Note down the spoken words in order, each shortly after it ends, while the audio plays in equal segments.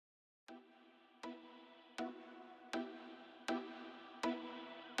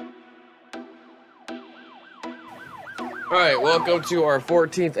Alright, welcome to our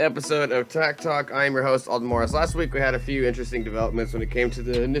 14th episode of TACTALK. I am your host, Alden Morris. Last week we had a few interesting developments when it came to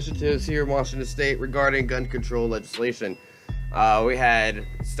the initiatives here in Washington State regarding gun control legislation. We had,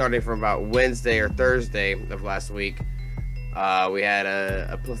 starting from about Wednesday or Thursday of last week, we had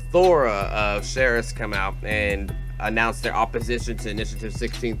a plethora of sheriffs come out and announce their opposition to Initiative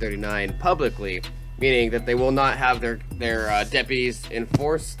 1639 publicly, meaning that they will not have their deputies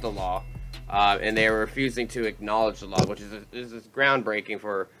enforce the law. And they are refusing to acknowledge the law, which is groundbreaking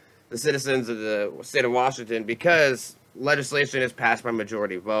for the citizens of the state of Washington, because legislation is passed by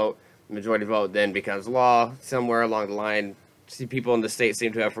majority vote. The majority vote then becomes law. Somewhere along the line, people in the state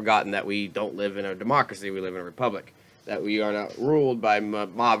seem to have forgotten that we don't live in a democracy, we live in a republic, that we are not ruled by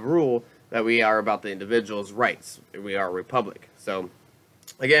mob rule, that we are about the individual's rights. We are a republic. So,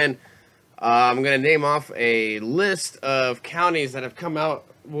 again, I'm going to name off a list of counties that have come out,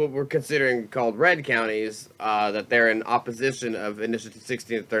 what we're considering called red counties, that they're in opposition of Initiative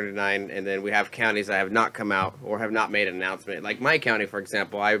 1639, and then we have counties that have not come out or have not made an announcement. Like my county, for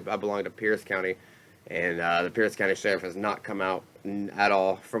example, I belong to Pierce County, and the Pierce County Sheriff has not come out at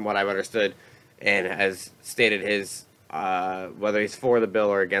all, from what I've understood, and has stated his whether he's for the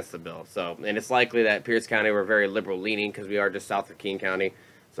bill or against the bill. So, and it's likely that Pierce County, we're very liberal leaning because we are just south of King County.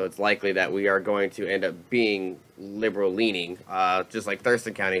 So it's likely that we are going to end up being liberal-leaning, just like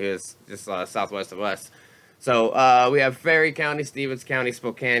Thurston County, who is just southwest of us. So we have Ferry County, Stevens County,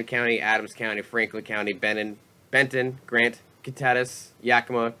 Spokane County, Adams County, Franklin County, Benton, Grant, Catatus,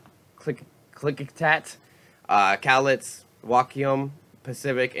 Yakima, Klickitat, Cowlitz, Waukegan,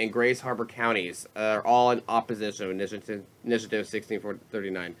 Pacific, and Grace Harbor counties are all in opposition of Initiative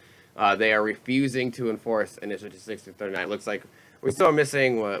 1639. They are refusing to enforce Initiative 1639. It looks like we're still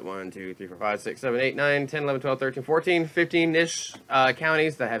missing, what, 1, 2, 3, 4, 5, 6, 7, 8, 9, 10, 11, 12, 13, 14, 15-ish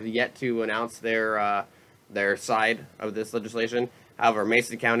counties that have yet to announce their side of this legislation. However,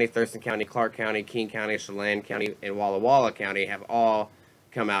 Mason County, Thurston County, Clark County, King County, Chelan County, and Walla Walla County have all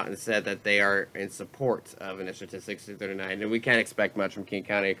come out and said that they are in support of Initiative 1639. And we can't expect much from King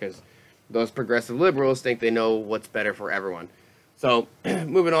County because those progressive liberals think they know what's better for everyone. So,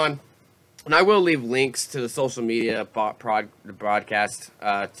 moving on. And I will leave links to the social media broadcast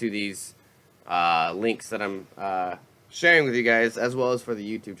to these links that I'm sharing with you guys, as well as for the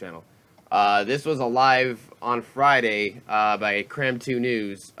YouTube channel. This was a live on Friday by Cram 2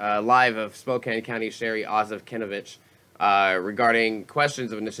 News, live of Spokane County Sheriff Ozef Kenovich regarding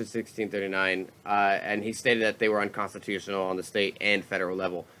questions of Initiative 1639, and he stated that they were unconstitutional on the state and federal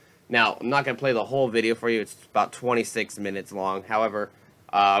level. Now, I'm not going to play the whole video for you. It's about 26 minutes long. However,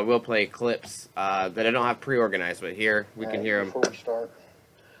 I will play clips that I don't have pre-organized, but here we can hear them. Before we start,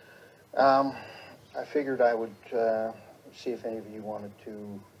 I figured I would see if any of you wanted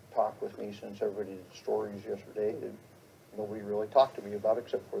to talk with me, since everybody did stories yesterday that nobody really talked to me about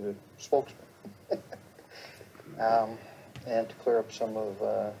except for the spokesman. And to clear up some of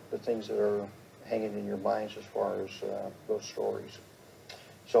the things that are hanging in your minds as far as those stories.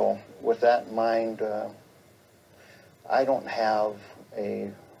 So with that in mind, I don't have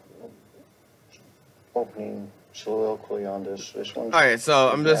a opening soliloquy on this one. All right, so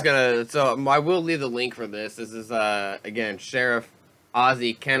I'm just gonna, I will leave the link for this. This is again Sheriff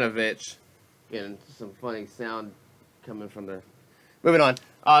Ozzy Kenovich. Again, some funny sound coming from there. Moving on.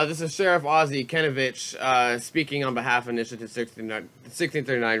 This is Sheriff Ozzy Kenovich speaking on behalf of Initiative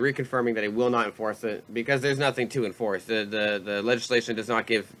 1639, reconfirming that he will not enforce it because there's nothing to enforce. The legislation does not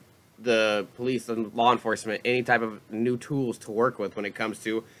give the police and law enforcement any type of new tools to work with when it comes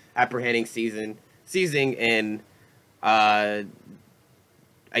to apprehending, seizing, and I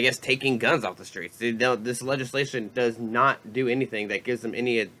guess taking guns off the streets. This legislation does not do anything that gives them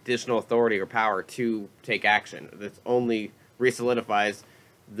any additional authority or power to take action. This only re-solidifies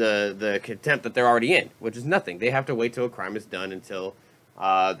the contempt that they're already in, which is nothing. They have to wait till a crime is done until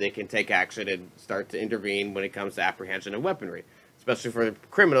they can take action and start to intervene when it comes to apprehension of weaponry, especially for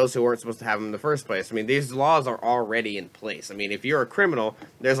criminals who weren't supposed to have them in the first place. I mean, these laws are already in place. I mean, if you're a criminal,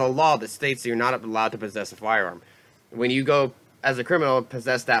 there's a law that states that you're not allowed to possess a firearm. When you go as a criminal and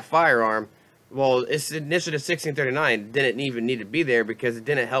possess that firearm, well, it's Initiative 1639 didn't even need to be there because it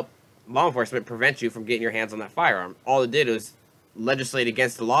didn't help law enforcement prevent you from getting your hands on that firearm. All it did was legislate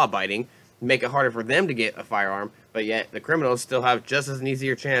against the law-abiding, make it harder for them to get a firearm, but yet the criminals still have just as an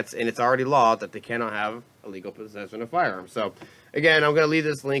easier chance, and it's already law that they cannot have illegal possession of firearms. So, again, I'm going to leave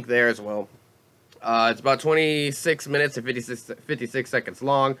this link there as well. It's about 26 minutes and 56 seconds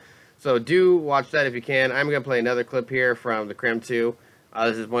long, so do watch that if you can. I'm going to play another clip here from the Crim 2.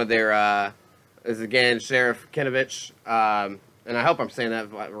 This is one of their, this is again Sheriff Kenovich and I hope I'm saying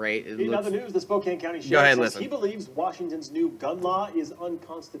that right. In other news, the Spokane County Go ahead Sheriff and says listen. he believes Washington's new gun law is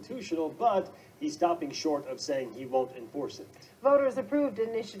unconstitutional, but he's stopping short of saying he won't enforce it. Voters approved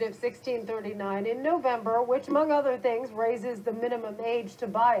Initiative 1639 in November, which, among other things, raises the minimum age to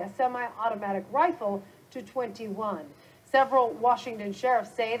buy a semi-automatic rifle to 21. Several Washington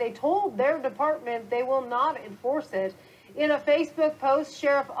sheriffs say they told their department they will not enforce it. In a Facebook post,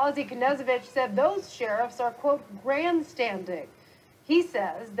 Sheriff Ozzie Knezovich said those sheriffs are, quote, grandstanding. He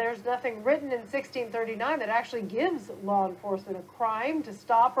says there's nothing written in 1639 that actually gives law enforcement a crime to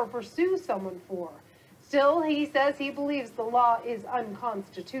stop or pursue someone for. Still, he says he believes the law is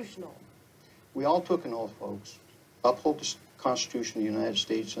unconstitutional. We all took an oath, folks. Uphold the Constitution of the United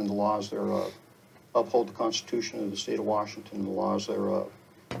States and the laws thereof. Uphold the Constitution of the state of Washington and the laws thereof.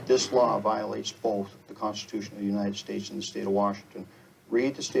 This law violates both the Constitution of the United States and the state of Washington.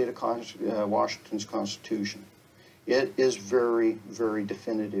 Read the state of Washington's Constitution. It is very, very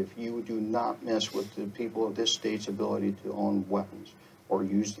definitive. You do not mess with the people of this state's ability to own weapons or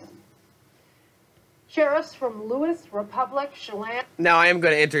use them. Sheriffs from Lewis, Republic, Chelan. Now, I am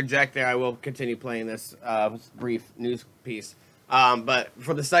going to interject there. I will continue playing this brief news piece. But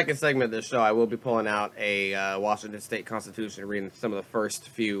for the second segment of this show, I will be pulling out a Washington State Constitution, reading some of the first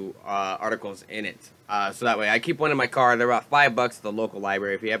few articles in it. So that way, I keep one in my car. They're about $5 at the local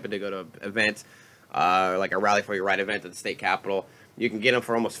library. If you happen to go to an event, like a Rally for Your Right event at the state capitol, you can get them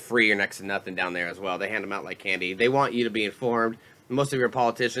for almost free or next to nothing down there as well. They hand them out like candy. They want you to be informed. Most of your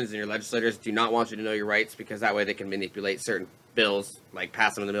politicians and your legislators do not want you to know your rights, because that way they can manipulate certain bills, like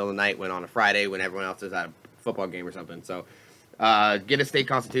pass them in the middle of the night when on a Friday when everyone else is at a football game or something. So get a state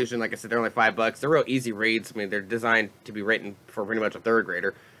constitution. Like I said, they're only $5. They're real easy reads. I mean, they're designed to be written for pretty much a third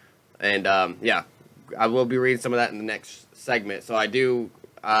grader. And yeah, I will be reading some of that in the next segment. So I do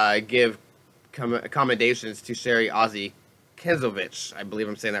give commendations to Sherry Ozzie Knezovich. I believe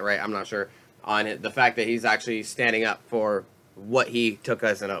I'm saying that right. I'm not sure. On the fact that he's actually standing up for what he took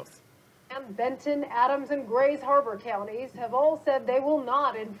as an oath. And Benton, Adams, and Grays Harbor counties have all said they will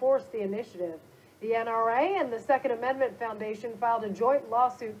not enforce the initiative. The NRA and the Second Amendment Foundation filed a joint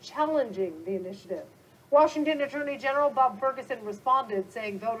lawsuit challenging the initiative. Washington Attorney General Bob Ferguson responded,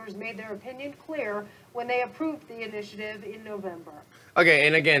 saying voters made their opinion clear when they approved the initiative in November. Okay,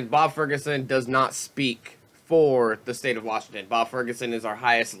 and again, Bob Ferguson does not speak for the state of Washington. Bob Ferguson is our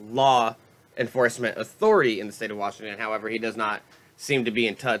highest law enforcement authority in the state of Washington. However, he does not seem to be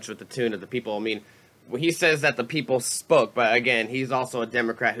in touch with the tune of the people. I mean, he says that the people spoke, but again, he's also a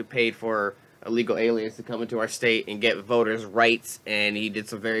Democrat who paid for illegal aliens to come into our state and get voters' rights, and he did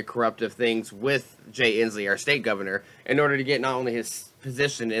some very corruptive things with Jay Inslee, our state governor, in order to get not only his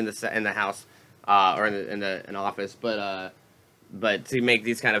position in the House or in office, but to make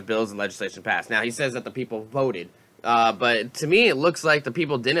these kind of bills and legislation pass. Now, he says that the people voted. But to me, it looks like the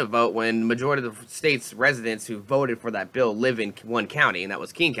people didn't vote when the majority of the state's residents who voted for that bill live in one county, and that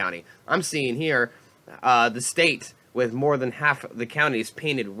was King County. I'm seeing here the state with more than half the counties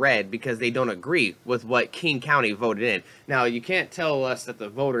painted red because they don't agree with what King County voted in. Now, you can't tell us that the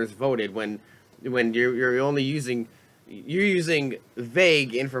voters voted when you're only using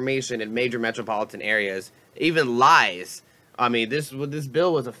vague information in major metropolitan areas, even lies. I mean, this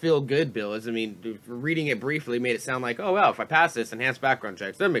bill was a feel-good bill. Reading it briefly made it sound like, oh, well, if I pass this, enhanced background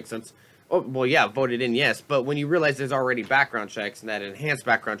checks, that makes sense. Oh, well, yeah, voted in, yes. But when you realize there's already background checks, and that enhanced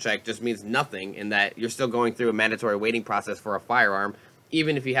background check just means nothing, and that you're still going through a mandatory waiting process for a firearm,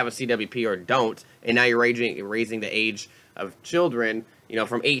 even if you have a CWP or don't, and now you're raising the age of children,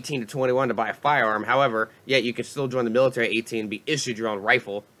 from 18 to 21 to buy a firearm. However, yet you can still join the military at 18 and be issued your own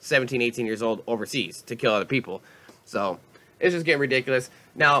rifle, 17, 18 years old, overseas, to kill other people. So it's just getting ridiculous.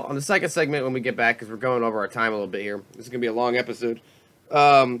 Now, on the second segment, when we get back, because we're going over our time a little bit here, this is going to be a long episode,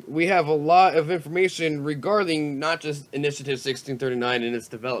 we have a lot of information regarding not just Initiative 1639 and its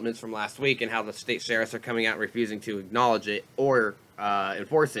developments from last week and how the state sheriffs are coming out and refusing to acknowledge it or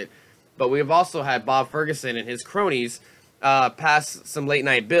enforce it, but we've also had Bob Ferguson and his cronies pass some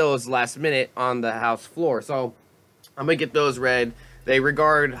late-night bills last minute on the House floor. So I'm going to get those read. They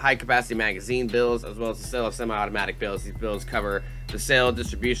regard high-capacity magazine bills as well as the sale of semi-automatic bills. These bills cover the sale,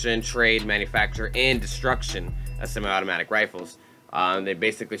 distribution, trade, manufacture, and destruction of semi-automatic rifles. They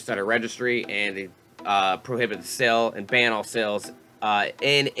basically start a registry, and they prohibit the sale and ban all sales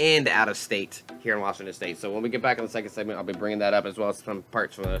in and out of state here in Washington State. So when we get back in the second segment, I'll be bringing that up as well as some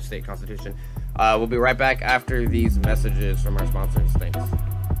parts from the state constitution. We'll be right back after these messages from our sponsors. Thanks.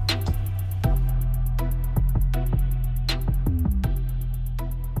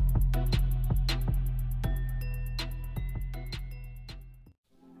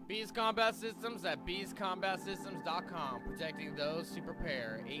 Bees Combat Systems at beescombatsystems.com, protecting those who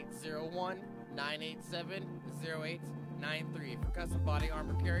prepare. 801-987-0893 for custom body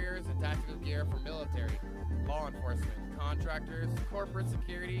armor carriers and tactical gear for military, law enforcement, contractors, corporate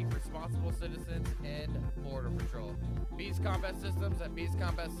security, responsible citizens, and border patrol. Bees Combat Systems at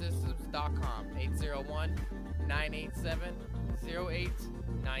beescombatsystems.com.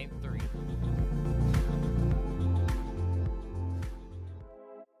 801-987-0893.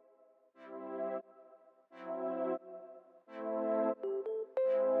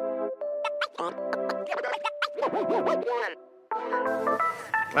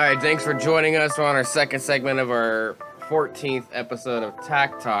 Alright, thanks for joining us. We're on our second segment of our 14th episode of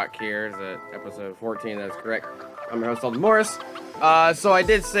TACTALK here. Is it episode 14? That's correct. I'm your host, Alden Morris. So I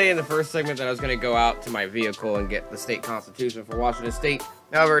did say in the first segment that I was going to go out to my vehicle and get the state constitution for Washington State.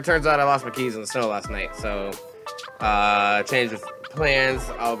 However, it turns out I lost my keys in the snow last night. So, changed of plans.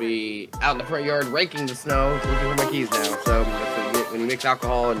 I'll be out in the front yard raking the snow looking for my keys now. So, that's what you get when you mix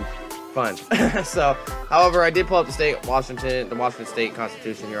alcohol and fun. So, however, I did pull up the Washington State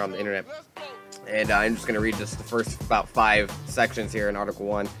Constitution here on the internet, and I'm just going to read just the first about 5 sections here in Article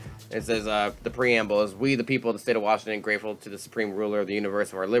 1. It says, the preamble is, "We, the people of the state of Washington, grateful to the supreme ruler of the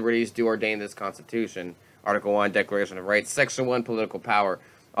universe of our liberties, do ordain this Constitution." Article 1, Declaration of Rights. Section 1, political power.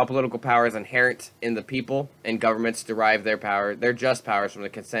 All political power is inherent in the people, and governments derive their just powers from the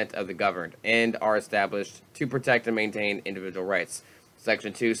consent of the governed, and are established to protect and maintain individual rights.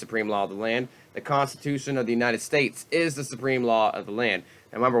 Section 2, supreme law of the land. The Constitution of the United States is the supreme law of the land.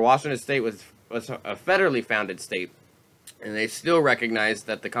 Now remember, Washington State was a federally founded state, and they still recognize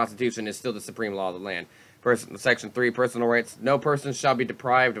that the Constitution is still the supreme law of the land. Section 3, personal rights. No person shall be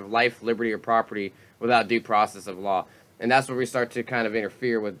deprived of life, liberty, or property without due process of law. And that's where we start to kind of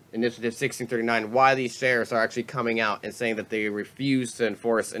interfere with Initiative 1639, why these sheriffs are actually coming out and saying that they refuse to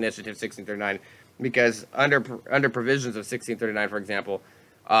enforce Initiative 1639. Because under provisions of 1639, for example,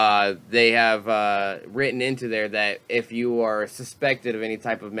 they have written into there that if you are suspected of any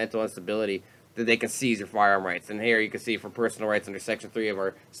type of mental instability, that they can seize your firearm rights. And here you can see for personal rights under Section 3 of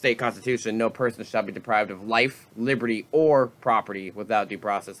our state constitution, no person shall be deprived of life, liberty, or property without due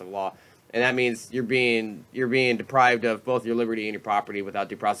process of law. And that means you're being deprived of both your liberty and your property without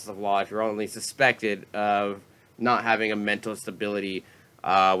due process of law if you're only suspected of not having a mental stability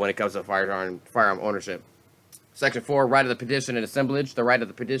when it comes to firearm ownership. Section 4, right of the petition and assemblage. The right of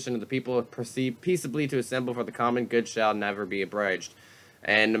the petition of the people proceed peaceably to assemble for the common good shall never be abridged.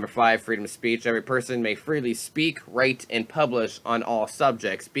 And number 5, freedom of speech. Every person may freely speak, write, and publish on all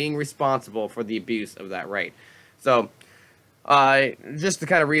subjects, being responsible for the abuse of that right. So, just to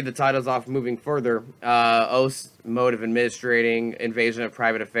kind of read the titles off moving further, oaths, mode of administrating, invasion of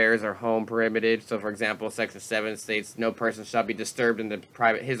private affairs are home prohibited. So, for example, Section 7 states, no person shall be disturbed in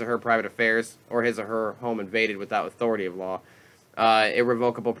his or her private affairs, or his or her home invaded without authority of law.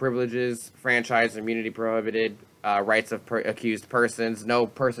 Irrevocable privileges, franchise immunity prohibited, rights of accused persons. No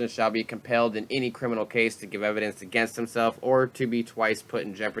person shall be compelled in any criminal case to give evidence against himself or to be twice put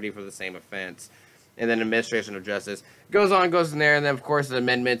in jeopardy for the same offense. And then administration of justice goes in there, and then of course the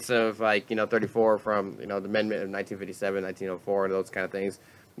amendments of 34 from the amendment of 1957, 1904, and those kind of things.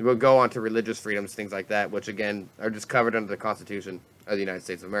 We'll go on to religious freedoms, things like that, which again are just covered under the Constitution of the United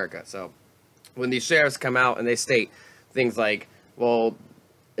States of America. So when these sheriffs come out and they state things like, well,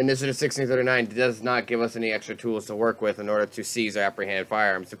 Initiative 1639 does not give us any extra tools to work with in order to seize or apprehend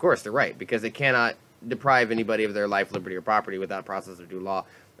firearms. Of course, they're right, because they cannot deprive anybody of their life, liberty, or property without process of due law.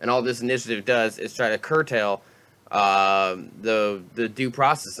 And all this initiative does is try to curtail the due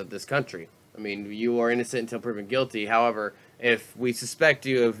process of this country. I mean, you are innocent until proven guilty. However, if we suspect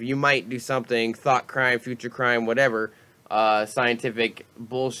you of you might do something, thought crime, future crime, whatever, scientific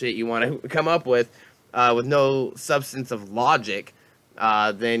bullshit you want to come up with no substance of logic,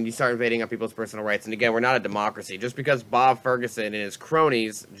 then you start invading on people's personal rights. And again, we're not a democracy. Just because Bob Ferguson and his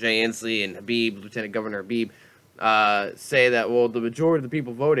cronies, Jay Inslee and Habib, Lieutenant Governor Habib, say that, well, the majority of the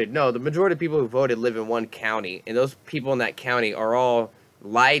people voted. No, the majority of people who voted live in one county, and those people in that county are all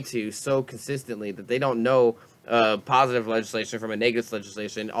lied to so consistently that they don't know positive legislation from a negative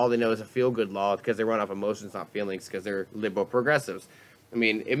legislation. All they know is a feel-good law because they run off emotions, not feelings, because they're liberal progressives. I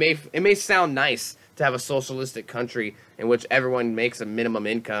mean, it may sound nice to have a socialistic country in which everyone makes a minimum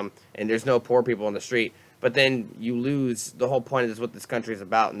income and there's no poor people on the street, but then you lose the whole point of what this country is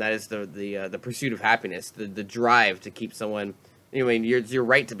about, and that is the pursuit of happiness, the drive to keep someone. I mean, it's your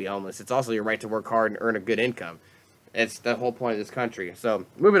right to be homeless. It's also your right to work hard and earn a good income. It's the whole point of this country. So,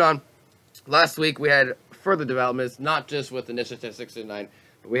 moving on. Last week we had further developments, not just with Initiative 609,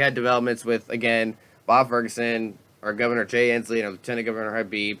 but we had developments with, again, Bob Ferguson, our Governor Jay Inslee and our Lieutenant Governor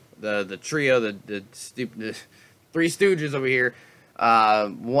Habib, the trio, the three stooges over here.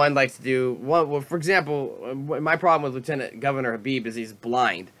 One likes to do one. Well, for example, my problem with Lieutenant Governor Habib is he's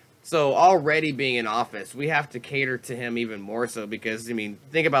blind. So already being in office, we have to cater to him even more so because, I mean,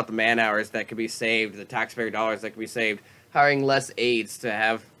 think about the man hours that could be saved, the taxpayer dollars that could be saved, hiring less aides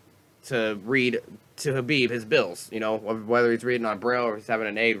to read to Habib his bills, you know, whether he's reading on Braille or he's having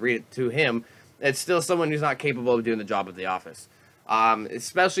an aide read it to him. It's still someone who's not capable of doing the job of the office.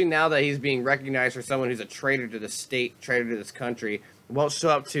 Especially now that he's being recognized for someone who's a traitor to the state, traitor to this country, won't show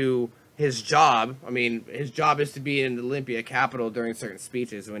up to his job. I mean, his job is to be in the Olympia Capitol during certain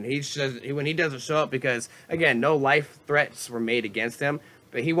speeches. When he doesn't show up because, again, no life threats were made against him,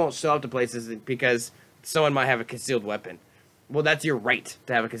 but he won't show up to places because someone might have a concealed weapon. Well, that's your right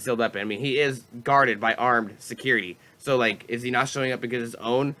to have a concealed weapon. I mean, he is guarded by armed security. So, like, is he not showing up because his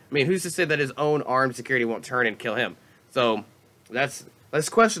own? I mean, who's to say that his own armed security won't turn and kill him? So, let's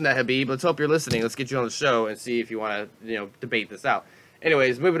question that, Habib. Let's hope you're listening. Let's get you on the show and see if you want to, debate this out.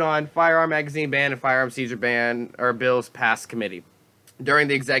 Anyways, moving on. Firearm magazine ban and firearm seizure ban are bills passed committee. During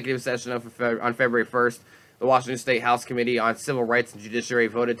the executive session on February 1st, the Washington State House Committee on Civil Rights and Judiciary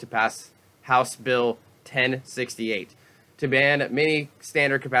voted to pass House Bill 1068 to ban many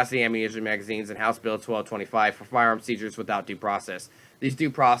standard capacity ammunition magazines and House Bill 1225 for firearm seizures without due process. These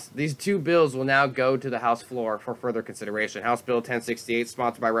two bills will now go to the House floor for further consideration. House Bill 1068,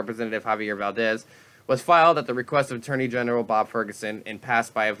 sponsored by Representative Javier Valdez, was filed at the request of Attorney General Bob Ferguson and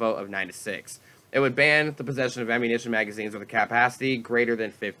passed by a vote of 9-6. It would ban the possession of ammunition magazines with a capacity greater than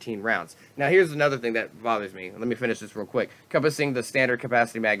 15 rounds. Now, here's another thing that bothers me. Let me finish this real quick. Encompassing the standard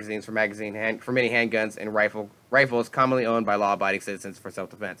capacity magazines for many handguns and rifles commonly owned by law-abiding citizens for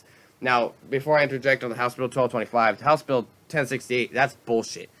self-defense. Now, before I interject on the House Bill 1225, House Bill 1068, that's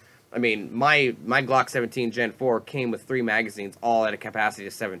bullshit. I mean, my Glock 17 Gen 4 came with 3 magazines, all at a capacity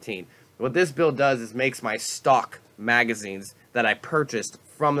of 17. What this bill does is makes my stock magazines that I purchased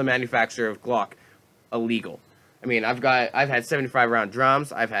from the manufacturer of Glock illegal. I mean, I've had 75 round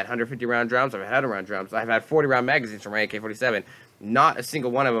drums, I've had 150 round drums, I've had 100 round drums, I've had 40 round magazines from my AK-47. Not a single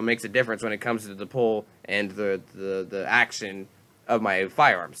one of them makes a difference when it comes to the pull and the action of my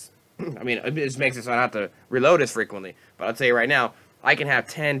firearms. I mean, it just makes it so I don't have to reload as frequently. But I'll tell you right now, I can have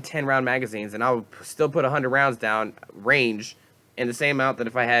 10 round magazines and I'll still put 100 rounds down range in the same amount that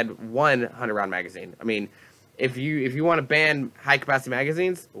if I had 100 round magazine. I mean, if you want to ban high capacity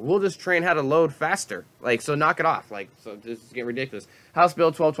magazines, we'll just train how to load faster. Like, so knock it off. Like, so this is getting ridiculous. House Bill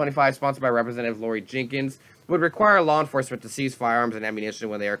 1225, sponsored by Representative Lori Jenkins, would require law enforcement to seize firearms and ammunition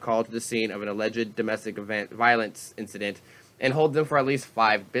when they are called to the scene of an alleged domestic violence incident and hold them for at least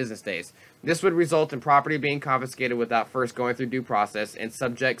 5 business days. This would result in property being confiscated without first going through due process and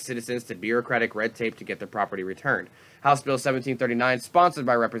subject citizens to bureaucratic red tape to get their property returned. House Bill 1739, sponsored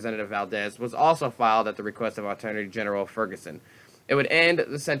by Representative Valdez, was also filed at the request of Attorney General Ferguson. It would end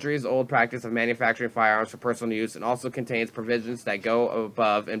the centuries-old practice of manufacturing firearms for personal use and also contains provisions that go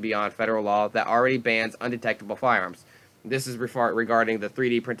above and beyond federal law that already bans undetectable firearms. This is regarding the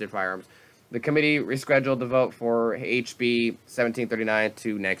 3D printed firearms. The committee rescheduled the vote for HB 1739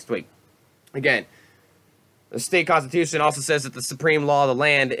 to next week. Again, the state constitution also says that the supreme law of the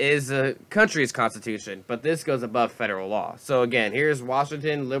land is the country's constitution, but this goes above federal law. So again, here's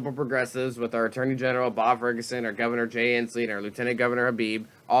Washington liberal progressives with our Attorney General Bob Ferguson, our Governor Jay Inslee, and our Lieutenant Governor Habib,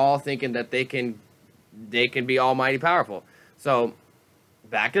 all thinking that they can be almighty powerful. So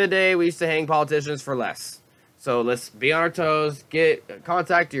back in the day, we used to hang politicians for less. So let's be on our toes,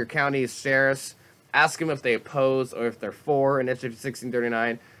 contact your county's sheriffs, ask them if they oppose or if they're for Initiative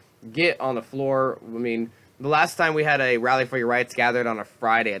 1639. Get on the floor. I mean, the last time we had a Rally for Your Rights gathered on a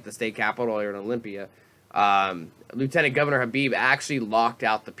Friday at the state capitol here in Olympia, Lieutenant Governor Habib actually locked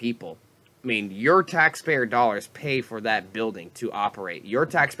out the people. I mean, your taxpayer dollars pay for that building to operate. Your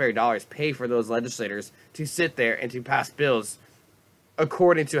taxpayer dollars pay for those legislators to sit there and to pass bills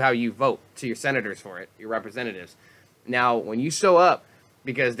according to how you vote to your senators for it, your representatives. Now, when you show up,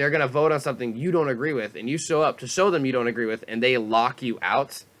 because they're going to vote on something you don't agree with, and you show up to show them you don't agree with, and they lock you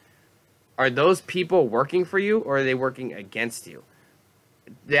out, are those people working for you, or are they working against you?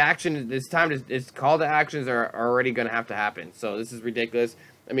 The action, it's call to actions are already going to have to happen. So this is ridiculous.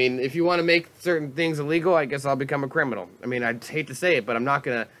 I mean, if you want to make certain things illegal, I guess I'll become a criminal. I mean, I hate to say it, but I'm not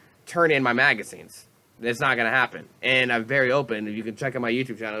going to turn in my magazines. It's not going to happen. And I'm very open. If you can check out my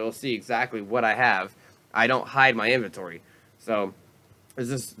YouTube channel, you'll see exactly what I have. I don't hide my inventory. So there's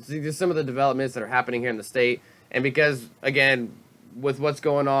just some of the developments that are happening here in the state. And because, again, with what's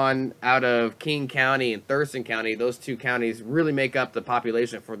going on out of King County and Thurston County, those two counties really make up the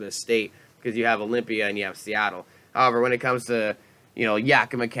population for this state because you have Olympia and you have Seattle. However, when it comes to, you know,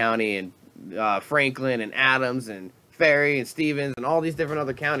 Yakima County and Franklin and Adams and Ferry and Stevens and all these different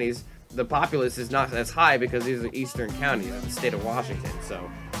other counties, the populace is not as high because these are eastern counties of the state of Washington, so,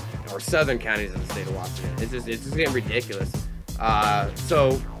 or southern counties of the state of Washington. It's just getting ridiculous.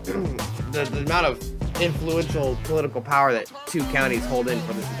 So the amount of influential political power that 2 counties hold in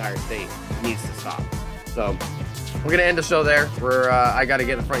for this entire state needs to stop. So we're gonna end the show there. I gotta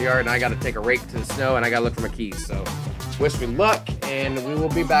get in the front yard and I gotta take a rake to the snow and I gotta look for my keys. So wish me luck, and we will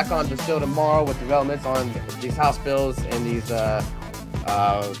be back on the show tomorrow with developments on these House bills and these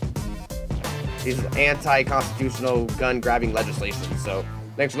anti-constitutional gun-grabbing legislation. So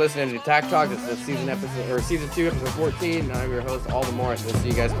thanks for listening to TACTALK. This is season 2, episode 14. I'm your host, Alden Morris. We'll see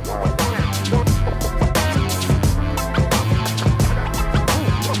you guys tomorrow.